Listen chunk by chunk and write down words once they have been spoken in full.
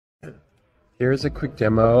Here's a quick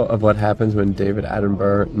demo of what happens when David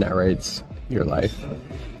Attenborough narrates your life.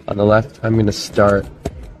 On the left, I'm going to start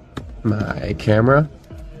my camera,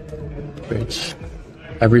 which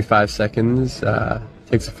every 5 seconds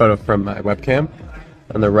takes a photo from my webcam.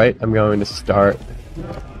 On the right, I'm going to start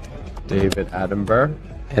David Attenborough.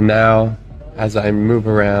 And now, as I move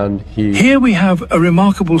around, Here we have a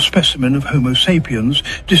remarkable specimen of Homo sapiens,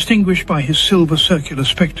 distinguished by his silver circular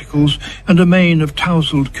spectacles and a mane of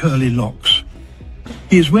tousled curly locks.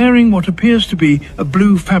 He is wearing what appears to be a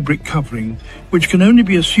blue fabric covering, which can only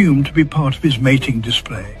be assumed to be part of his mating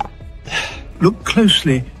display. Look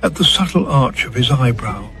closely at the subtle arch of his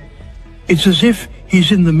eyebrow. It's as if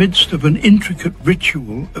he's in the midst of an intricate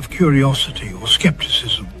ritual of curiosity or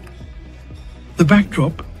skepticism. The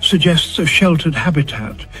backdrop suggests a sheltered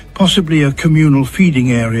habitat, possibly a communal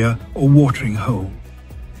feeding area or watering hole.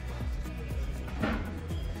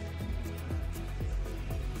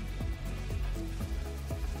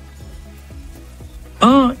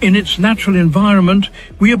 In its natural environment,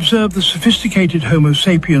 we observe the sophisticated Homo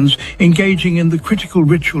sapiens engaging in the critical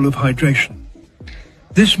ritual of hydration.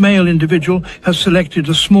 This male individual has selected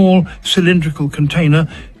a small cylindrical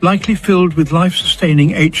container, likely filled with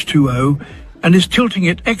life-sustaining H2O, and is tilting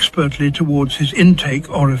it expertly towards his intake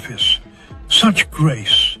orifice. Such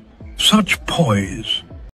grace, such poise.